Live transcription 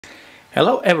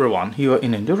Hello everyone, you are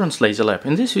in Endurance Laser Lab.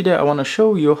 In this video I want to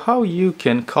show you how you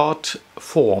can cut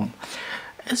foam.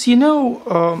 As you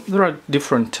know, there are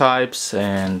different types,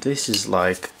 and this is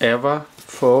like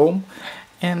eva-foam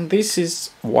and this is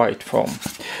white foam.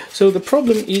 So the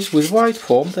problem is with white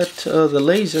foam that the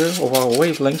laser of our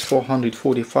wavelength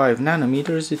 445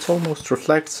 nanometers, it almost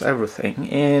reflects everything,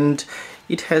 and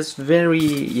it has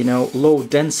very, low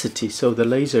density, so the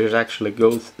laser actually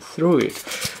goes through it.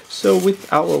 So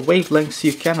with our wavelengths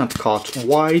you cannot cut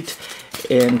white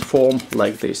and foam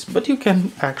like this, but you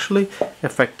can actually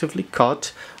effectively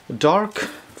cut dark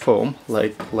foam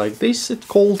like this. It's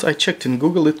called, I checked in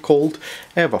Google, it's called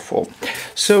eva-foam.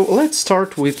 So let's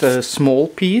start with a small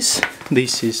piece.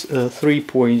 This is a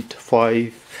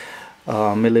 3.5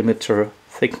 millimeter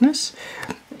thickness,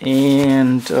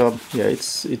 and yeah,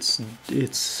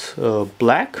 it's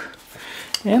black.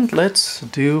 And let's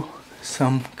do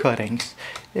some cuttings.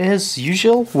 As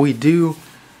usual, we do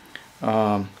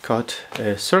cut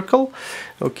a circle.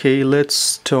 Okay,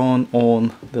 let's turn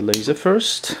on the laser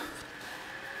first.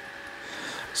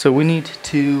 So we need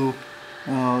to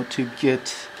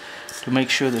make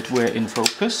sure that we're in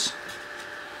focus.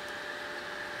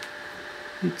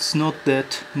 It's not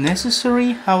that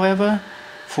necessary, however,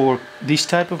 for this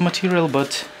type of material,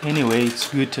 but anyway, it's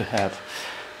good to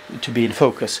be in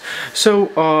focus. So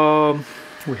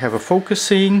we have a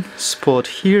focusing spot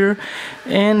here,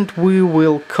 and we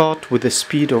will cut with a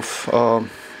speed of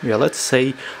let's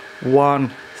say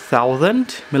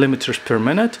 1000 millimeters per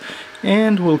minute,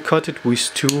 and we'll cut it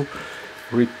with 2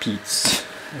 repeats.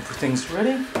 Everything's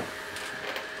ready.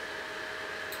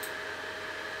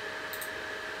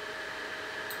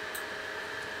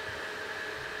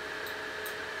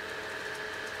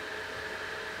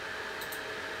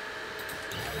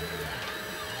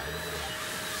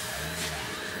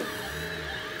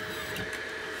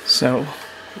 So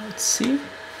let's see.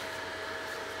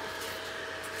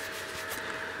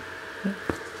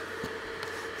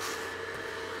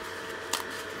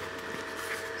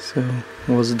 So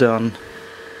it was done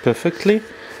perfectly,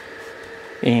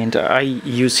 and I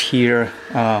use here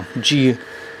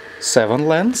G7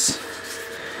 lens.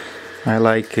 I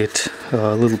like it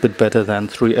a little bit better than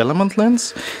 3-element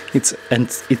lens. It's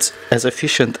as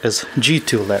efficient as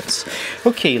G2 lens.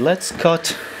 Okay, let's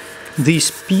cut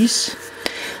this piece.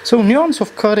 So nuance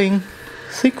of cutting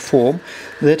thick foam,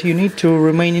 that you need to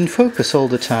remain in focus all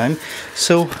the time.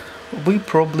 So we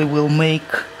probably will make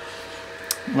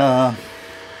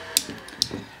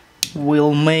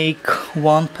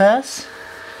one pass,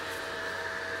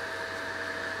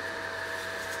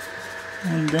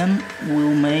 and then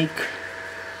we'll make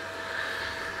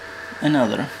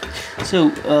another.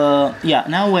 So yeah,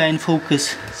 now we're in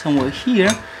focus somewhere here,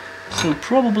 so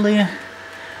probably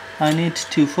I need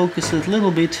to focus a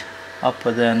little bit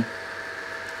upper than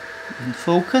in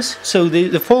focus. So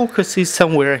the focus is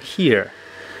somewhere here,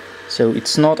 so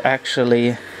it's not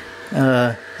actually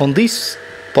on this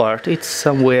part, it's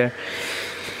somewhere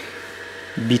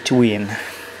between.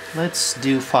 Let's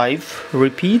do 5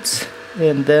 repeats,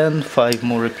 and then 5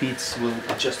 more repeats will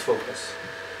adjust focus.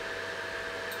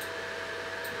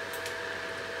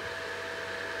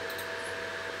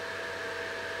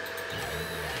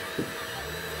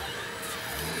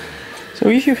 So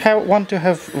if you want to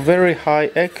have very high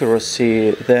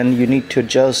accuracy, then you need to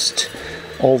adjust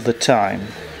all the time.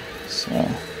 So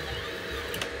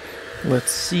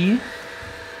let's see.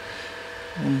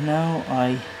 And now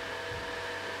I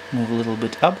move a little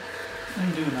bit up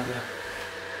and do another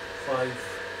 5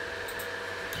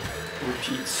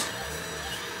 repeats.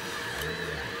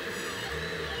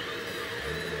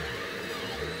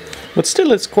 But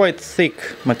still, it's quite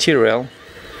thick material.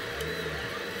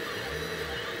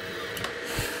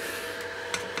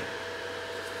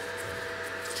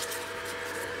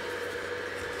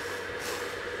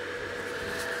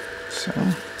 So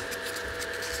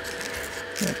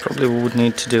I probably would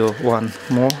need to do one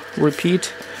more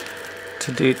repeat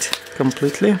to do it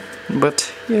completely,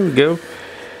 but here we go.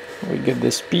 We get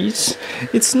this piece.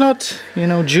 It's not,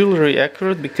 jewelry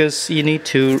accurate, because you need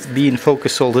to be in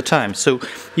focus all the time. So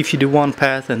if you do one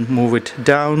pass and move it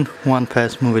down, one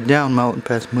pass, move it down, one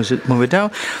pass, move it down,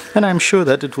 then I'm sure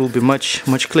that it will be much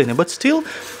cleaner. But still,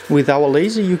 with our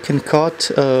laser you can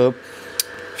cut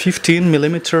 15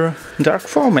 millimeter dark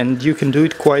foam, and you can do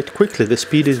it quite quickly. The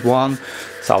speed is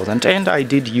 1000, and I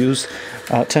did use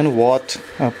 10 watt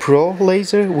pro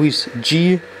laser with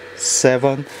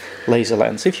G7 laser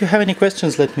lens. If you have any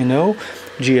questions, let me know.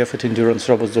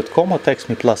 gf@endurancerobots.com, or text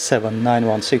me +7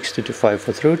 916 225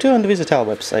 432, and visit our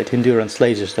website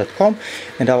endurancelasers.com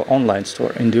and our online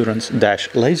store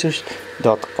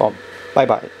endurance-lasers.com. Bye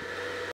bye.